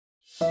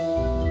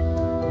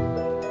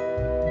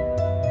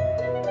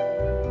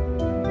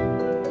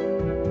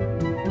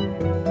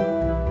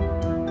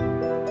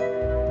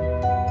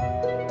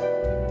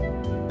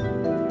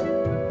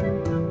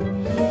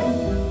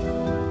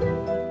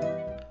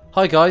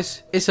Hi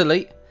guys, it's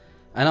Elite,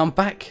 and I'm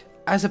back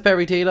as a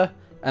berry dealer,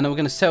 and we're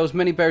going to sell as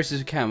many berries as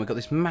we can. We've got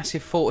this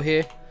massive fort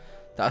here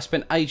that I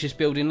spent ages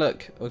building.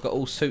 Look, we've got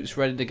all suits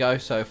ready to go,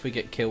 so if we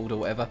get killed or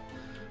whatever,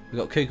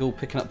 we've got Kugel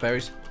picking up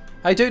berries.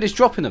 Hey dude, he's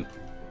dropping them.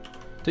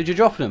 Dude, you're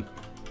dropping them.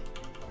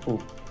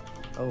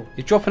 Oh.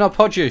 You're dropping our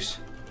produce.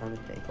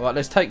 Okay. Alright,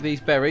 let's take these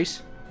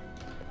berries.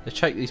 Let's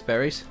take these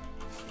berries.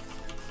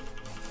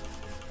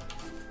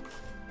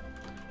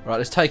 Right,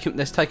 let's take him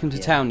to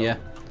town, yeah?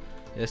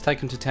 Let's take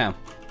him to town.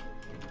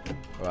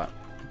 Alright,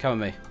 come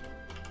with me.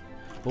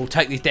 We'll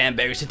take these damn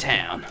berries to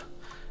town.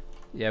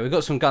 Yeah, we've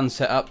got some guns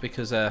set up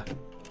because, yeah,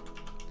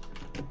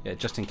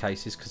 just in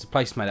cases, because the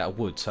place is made out of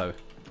wood, so,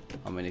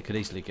 I mean, it could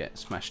easily get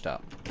smashed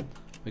up.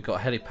 We've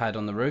got a helipad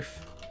on the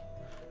roof.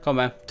 Come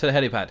on, man, to the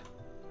helipad.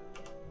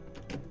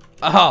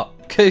 Ah,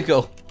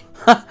 Kugel.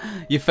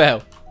 You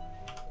fell.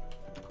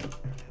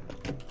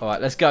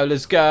 Alright, let's go,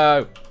 let's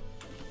go.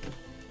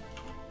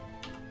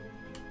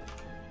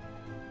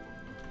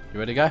 You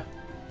ready to go?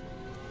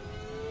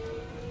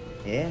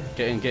 Yeah.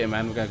 Get in,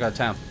 man. We're going to go to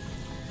town.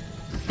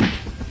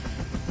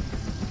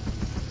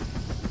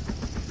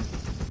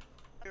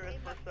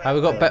 Hey,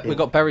 we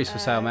got berries for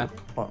sale, man.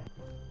 What?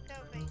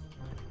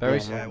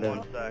 Berries? Yeah,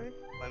 One sec.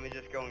 Let me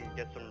just go and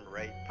get some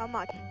rape. How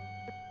much?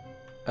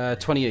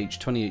 20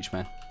 each,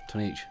 man.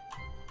 20 each.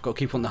 Got to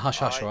keep on the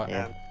hush, right?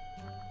 Yeah.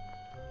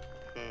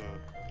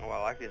 Oh,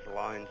 I like these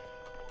lines.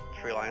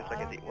 Tree lines I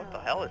can see. What the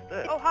hell is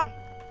this? Oh, hi.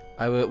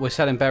 Hey, we're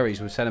selling berries.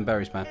 We're selling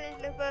berries, man.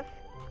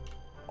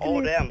 Oh,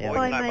 damn, boy.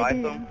 Can I buy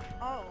some?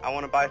 Oh. I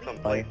want to buy some,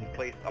 please.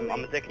 Please. I'm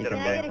addicted to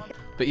them.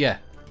 But yeah,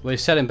 we're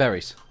selling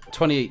berries.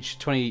 20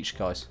 each,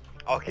 guys.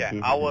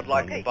 Okay, I would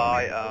like to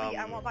buy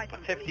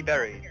 50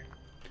 berries.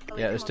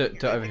 Yeah, let's do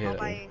it over here.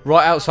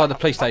 Right outside the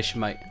police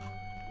station, mate.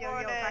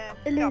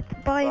 Elite,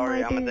 buy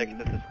Sorry, my I'm beans.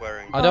 addicted to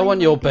swearing. I don't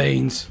want your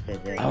beans.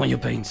 I want your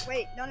beans.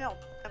 Wait, no.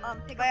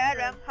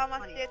 How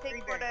much do you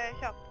take for the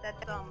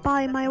shop?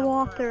 Buy my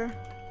water.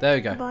 There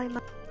we go. Buy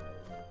my...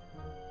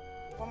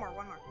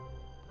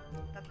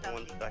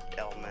 One sec,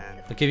 hell,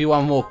 man. I'll give you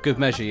one more good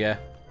measure, yeah?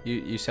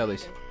 You sell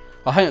these.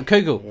 Oh, hang on,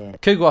 Kugel. Yeah.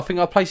 Kugel, I think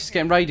our place is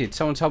getting raided.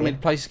 Someone told me the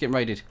place is getting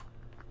raided.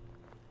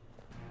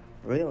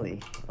 Really?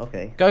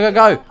 Okay. Go! Our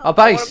I want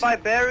base! to buy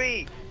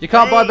berries. You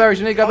can't buy berries,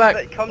 you need to go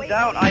back. Come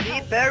down, I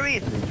need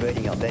berries. He's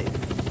raiding our base.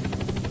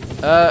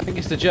 I think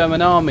it's the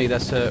German army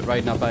that's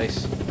raiding our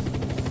base.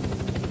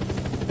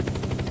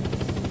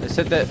 They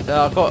said that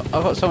I've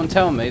got someone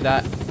telling me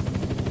that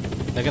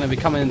they're going to be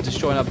coming and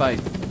destroying our base.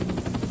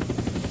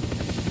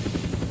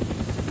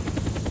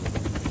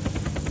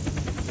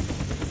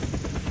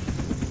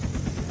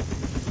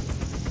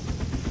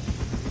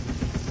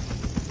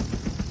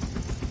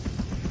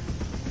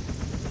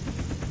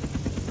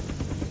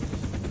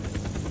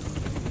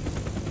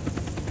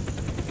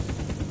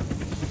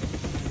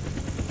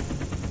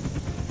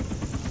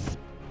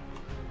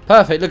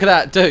 Perfect, look at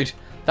that, dude.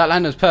 That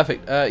land was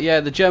perfect. Yeah,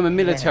 the German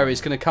military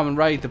is going to come and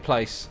raid the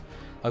place.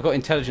 I've got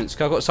intelligence.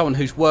 I've got someone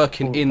who's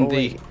working in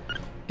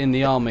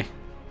the army.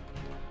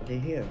 Are they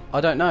here? I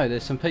don't know.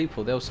 There's some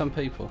people. There were some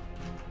people.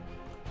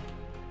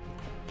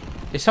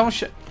 Is someone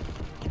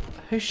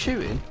who's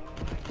shooting?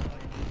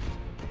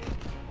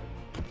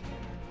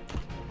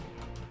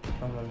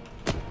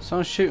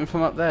 Someone's shooting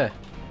from up there.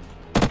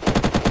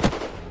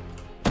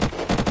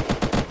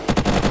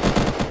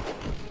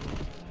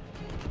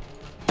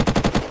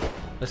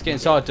 Let's get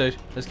inside, dude.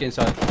 Let's get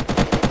inside.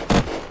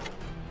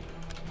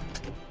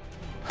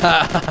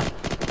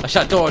 I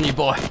shut the door on you,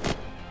 boy.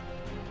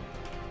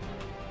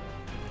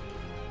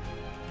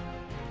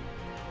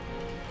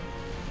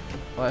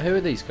 Right, who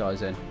are these guys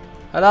then?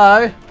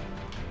 Hello?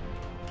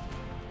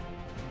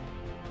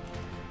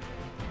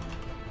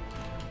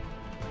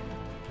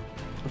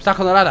 I'm stuck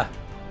on the ladder.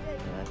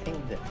 I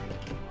think that...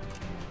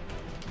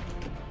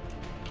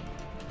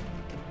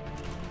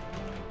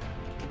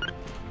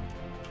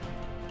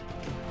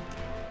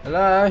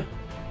 Hello?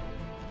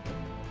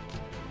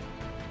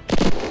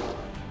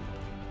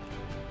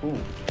 Ooh.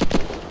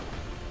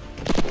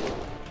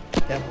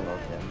 Careful out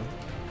there, man.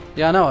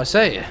 Yeah, I know, I see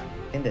it.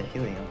 I think they're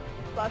shooting us.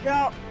 Watch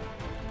out.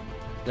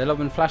 They're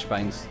lobbing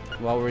flashbangs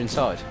while we're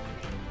inside.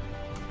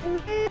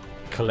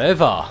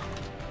 Clever.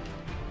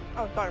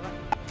 Oh, sorry, man.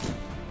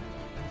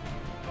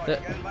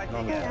 Quick.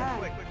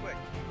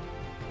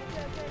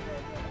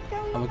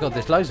 Oh my god,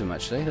 there's loads of them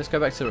actually. Let's go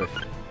back to the roof.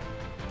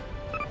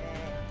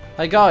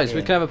 Hey guys,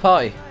 we can have a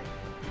party.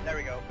 There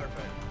we go,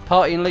 perfect.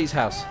 Party in Elite's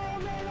house.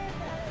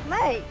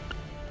 Mate.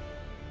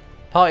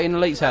 Party in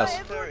Elite's house.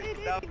 Sorry, it's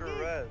down for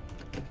arrest.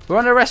 We're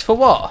under arrest for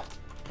what?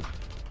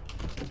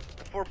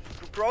 For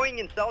growing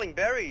and selling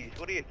berries,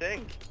 what do you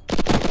think?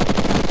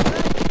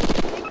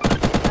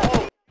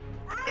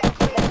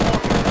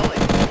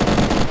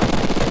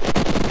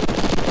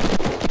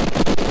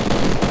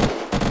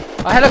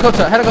 Oh,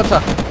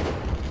 helicopter!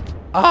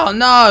 Oh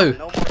no!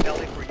 No more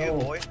heli for you,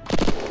 boy.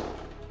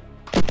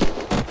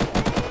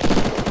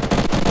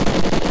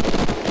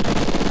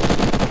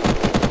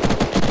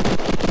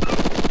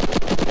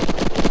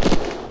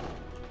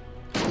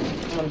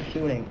 Someone's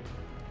shooting.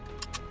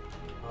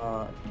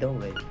 Those.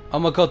 already. Oh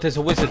my god, there's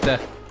a wizard there.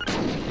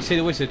 You see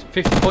the wizard?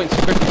 50 points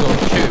to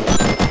Gryffindor.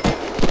 Shoot.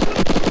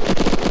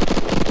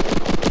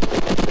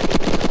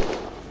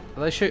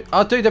 Are they shoot?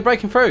 Oh, dude, they're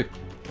breaking through.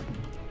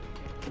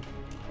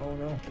 Oh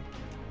no.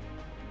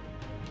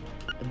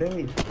 The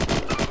berries.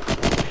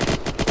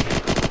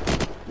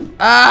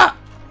 Ah!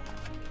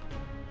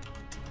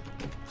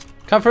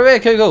 Come through here,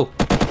 Kugel.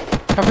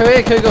 Come through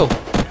here, Kugel.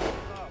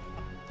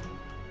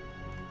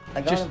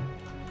 I got him.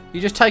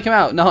 You just take him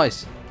out.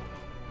 Nice.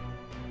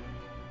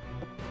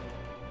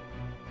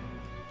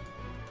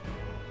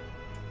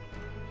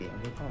 Yeah,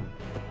 they come.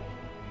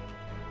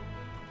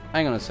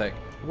 Hang on a sec.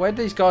 Where did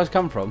these guys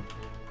come from?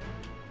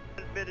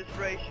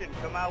 Administration,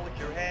 come out with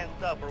your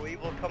hands up, or we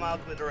will come out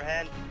with our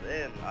hands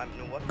in.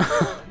 What?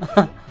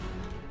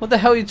 What the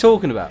hell are you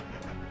talking about?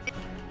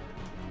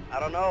 I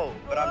don't know,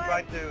 but I'm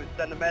trying to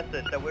send a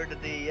message that we're the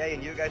DEA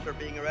and you guys are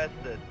being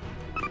arrested.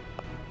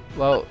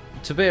 Well,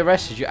 to be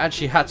arrested, you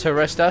actually had to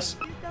arrest us.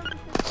 So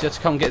you had to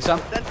come get some.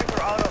 Sentries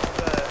are out of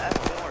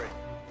Asmori.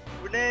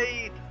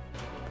 Grenade!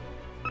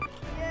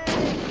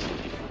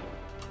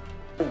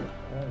 Oh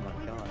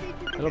my god.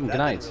 I love them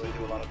grenades. That didn't really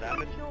do a lot of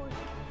damage.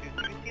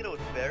 Do you see those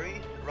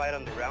berries right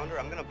on the grounder?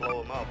 I'm gonna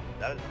blow them up.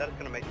 That is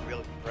gonna make it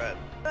really spread.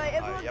 Right,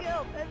 everyone Yep. get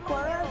up.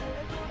 Everyone get up.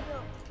 Everyone get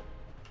up.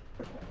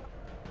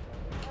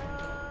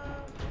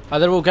 Oh,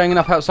 they're all ganging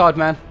up outside,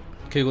 man.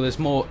 Kugel, there's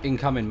more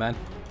incoming, man.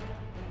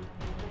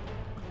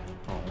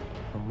 Oh,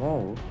 some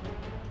more?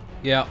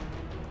 Yeah.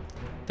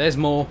 There's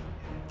more.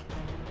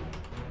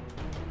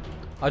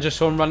 I just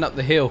saw them run up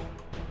the hill.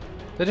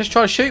 They just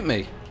tried to shoot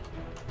me.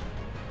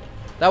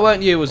 That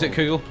weren't you, was it,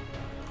 Kugel?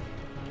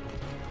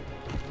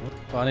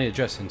 Well, I need a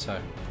dressing, so.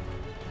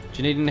 Do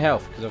you need any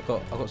health? Because I've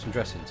got some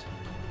dressings.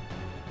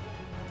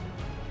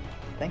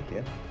 Thank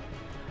you.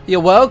 You're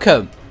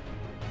welcome.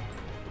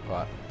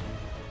 Right.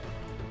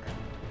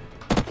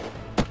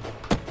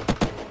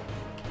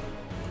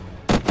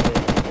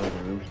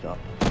 The rooftop.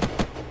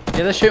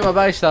 Yeah, they're shooting my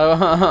base though.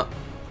 Come on,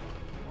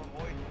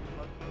 boys,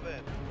 let's move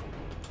in.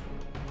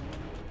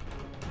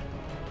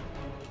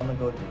 I'm gonna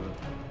go to the roof.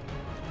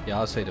 Yeah,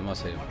 I'll see them. I'll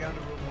see them. Walk down the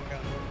roof, walk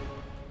down the roof.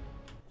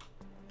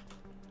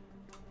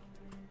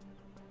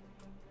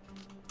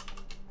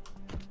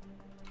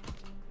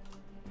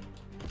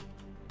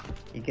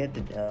 You get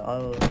the.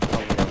 I'll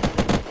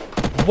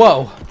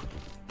Whoa!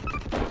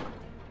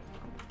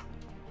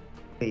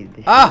 Wait,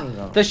 they're Ah! shooting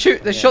on- They shot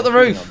the they're shooting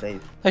roof. on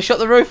base. They shot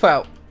the roof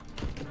out.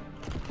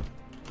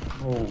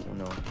 Oh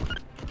no.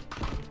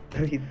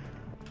 Berries.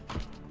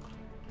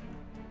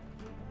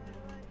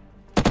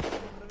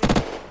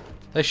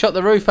 They shot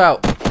the roof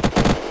out.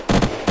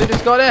 Dude,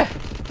 this guy there.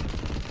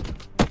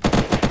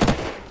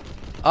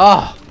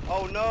 Ah!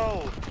 Oh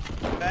no!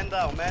 Man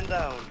down, man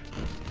down.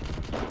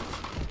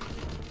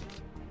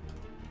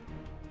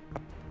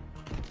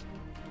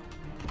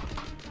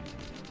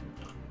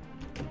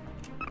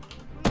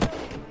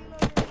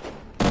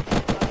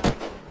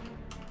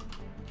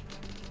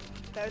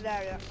 There,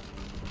 yeah.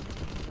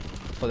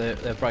 Well,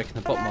 they're breaking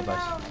the bottom of my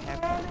base.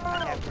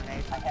 I have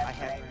grenades. I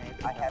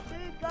have.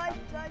 Dude, guys,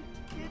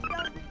 get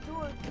down the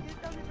door.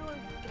 Get down the door.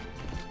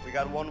 We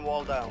got one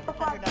wall down. Fuck.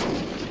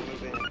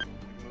 Move in.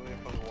 Move in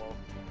from the wall.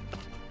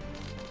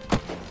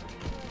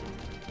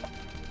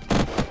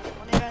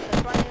 One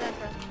entrance, one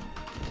entrance.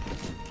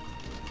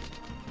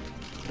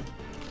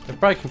 They're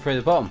breaking through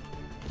the bottom.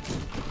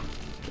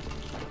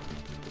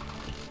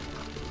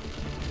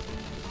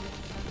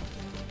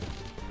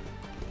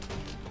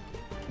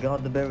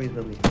 Got the berries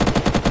away.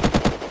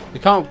 We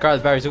can't grab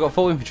the berries. I've got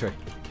full infantry.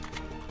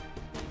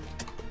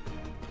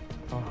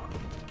 Oh.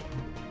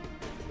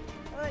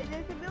 Alright,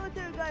 there's a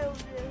military guy over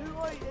there. Who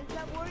are you? Is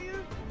that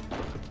warrior?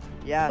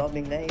 Yeah.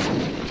 Bombing name.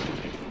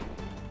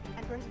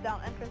 Entrance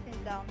down, entrance is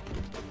down.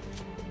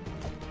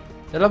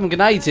 They're lobbing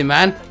grenades in,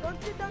 man.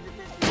 Don't sit down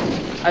the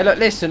sentry. Hey, look,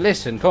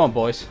 listen. Come on,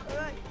 boys.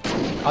 Alright.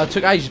 I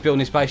took ages building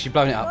this base. You've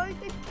blown it up.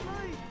 Don't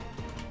explode.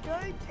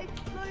 Don't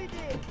explode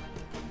it.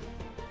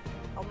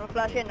 I'm gonna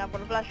flash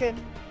in,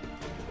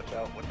 Watch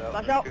out, watch out.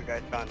 Flash There's out. two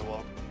guys behind the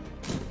wall.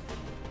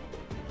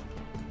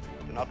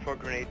 Do not throw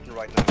grenades in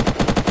right now.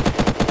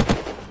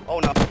 Oh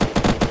no.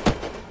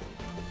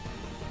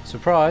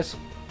 Surprise.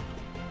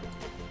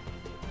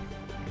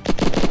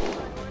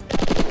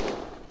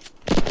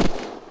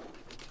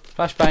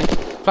 Flashbang.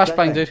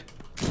 Flashbang, dude.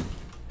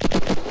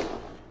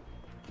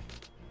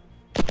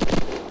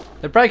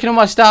 They're breaking all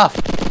my stuff.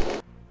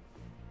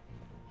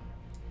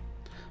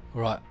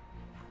 Alright.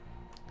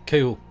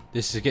 Cool.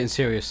 This is getting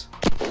serious.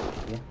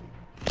 Yeah.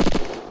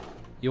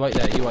 You wait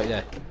there, you wait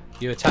there.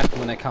 You attack them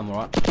when they come,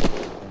 alright?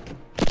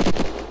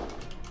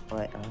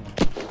 Alright,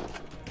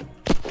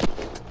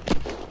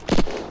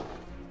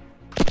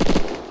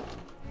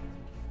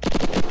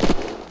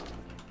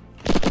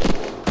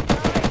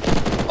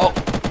 Oh!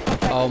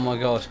 Oh my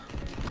god.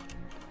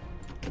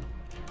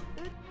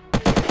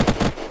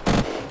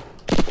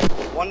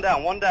 One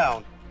down, one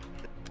down.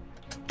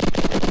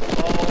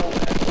 Oh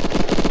man.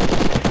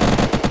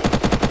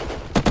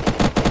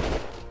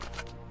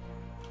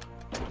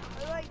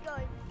 Alright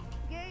guys,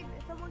 game,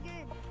 someone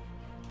game.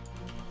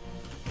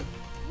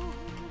 Move,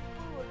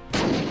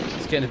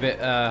 getting a bit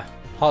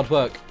hard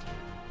work.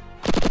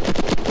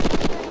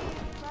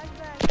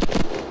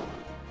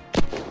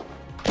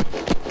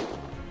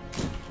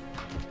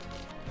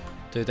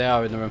 Dude, they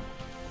are in the room.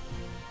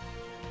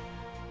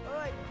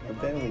 The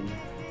berries.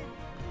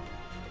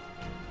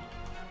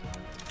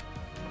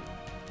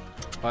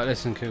 Right,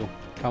 listen, Kugel.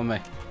 Come with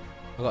me.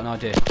 I've got an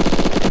idea.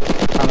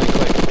 Come in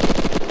quick.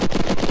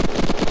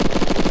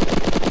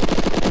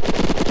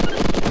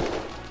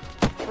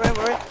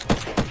 We're in.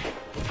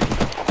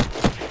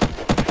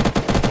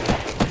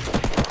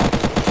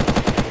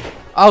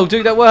 Oh,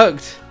 dude, that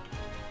worked!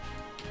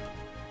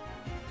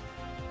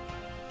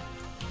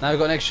 Now we've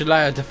got an extra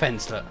layer of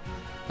defense, look.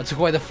 I took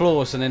away the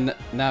floors and then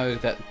now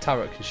that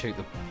turret can shoot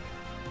them.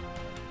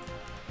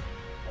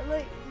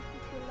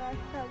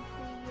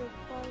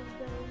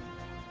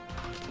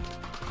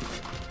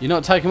 You're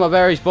not taking my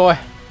berries, boy.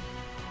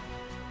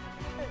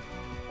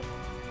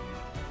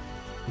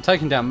 I'm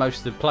taking down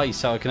most of the place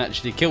so I can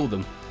actually kill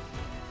them.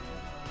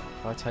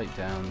 If I take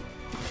down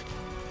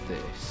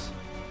this,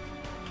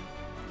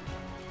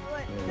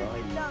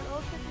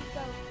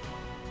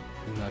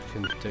 and I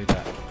can do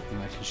that,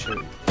 and I can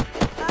shoot.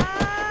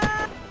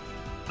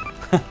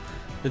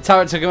 The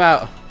turret took him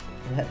out.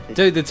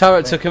 Dude, the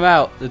turret took him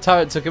out. The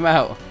turret took him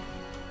out.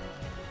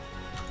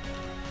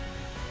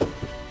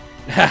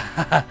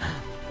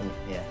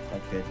 Yeah,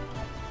 that's good.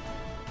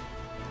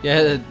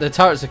 Yeah, the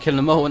turrets are killing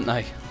them all, aren't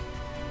they?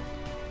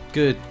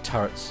 Good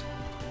turrets.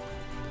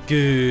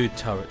 Good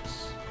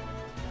turrets.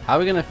 How are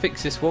we going to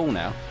fix this wall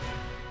now?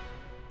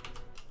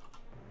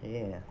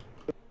 Yeah.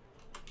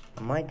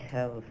 I might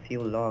have a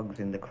few logs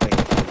in the crate.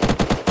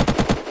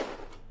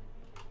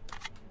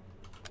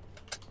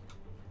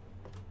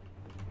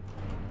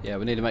 Yeah,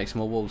 we need to make some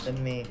more walls. Let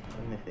me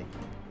see.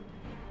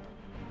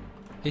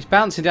 He's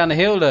bouncing down the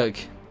hill, look.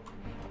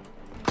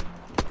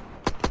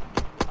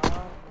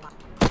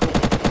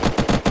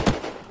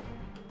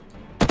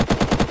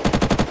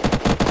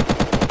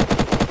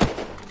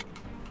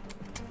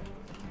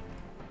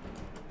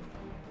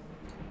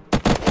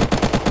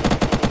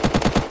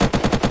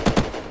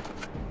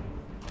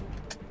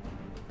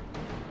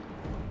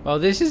 Well,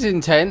 this is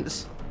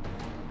intense.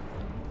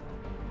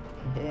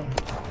 Yeah.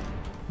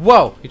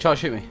 Whoa! You try to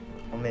shoot me.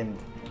 I mean,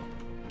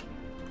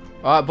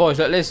 Alright, boys,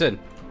 look, listen.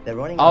 they're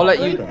running. I'll out let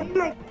you. of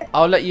them.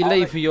 I'll let you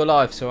leave for your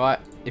lives, alright?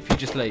 If you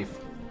just leave.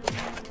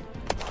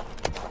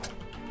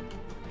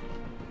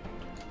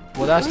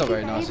 Well, that's not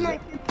very nice, is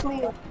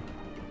it?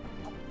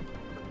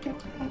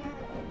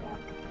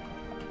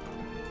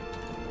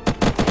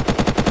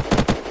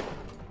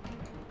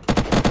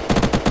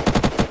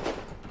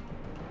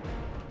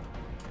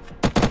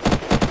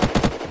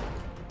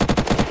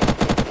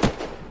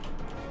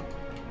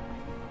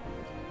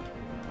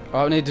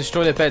 Alright, we need to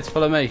destroy their beds.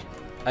 Follow me.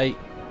 8.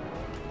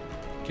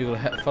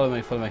 Kugel, follow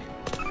me, follow me.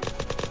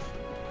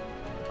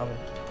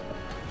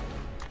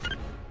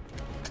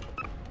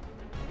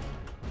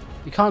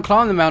 You can't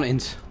climb the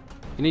mountains.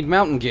 You need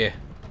mountain gear.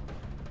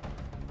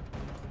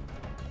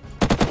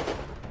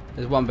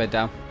 There's one bed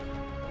down.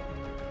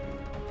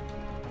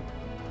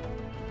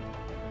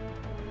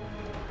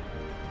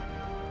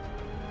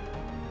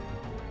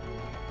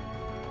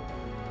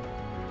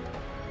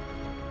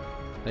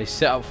 They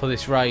set up for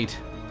this raid.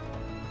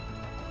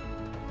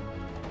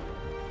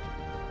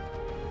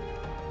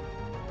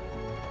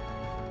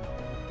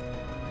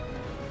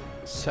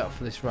 Set up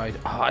for this raid.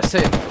 Oh, I see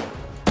him.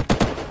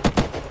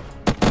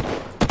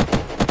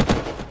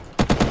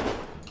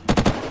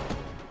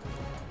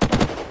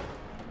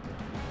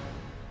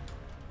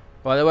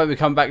 Right, they won't be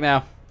coming back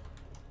now.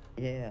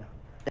 Yeah.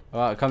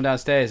 Alright, come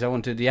downstairs. I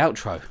want to do the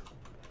outro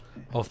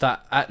of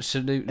that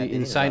absolutely That is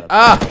insane. a-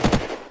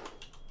 Ah!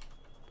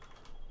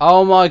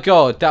 Oh my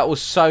god, that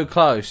was so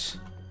close.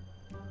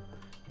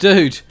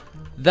 Dude,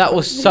 that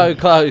was so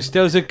close.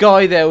 There was a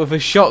guy there with a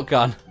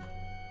shotgun.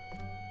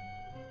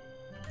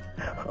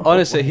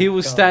 Honestly, he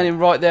was standing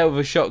right there with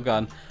a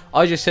shotgun.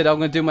 I just said I'm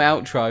going to do my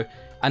outro,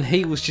 and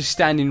he was just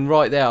standing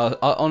right there. I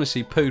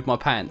honestly pooed my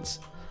pants.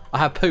 I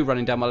have poo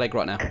running down my leg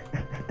right now.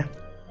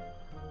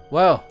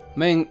 Well,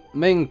 me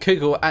and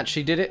Kugel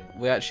actually did it.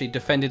 We actually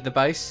defended the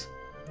base.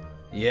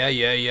 Yeah.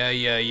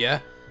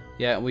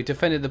 Yeah, we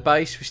defended the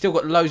base. We still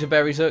got loads of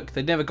berries, look.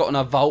 They never got on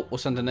our vault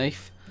what's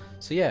underneath.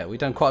 So yeah, we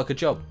done quite a good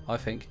job, I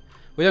think.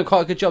 We done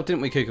quite a good job,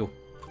 didn't we, Kugel?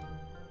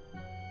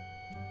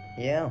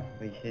 Yeah,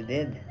 we sure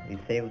did. We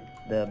saved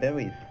the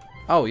berries.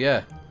 Oh,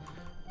 yeah.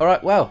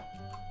 Alright, well.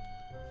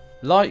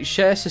 Like,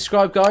 share,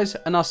 subscribe, guys.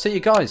 And I'll see you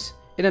guys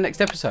in the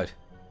next episode.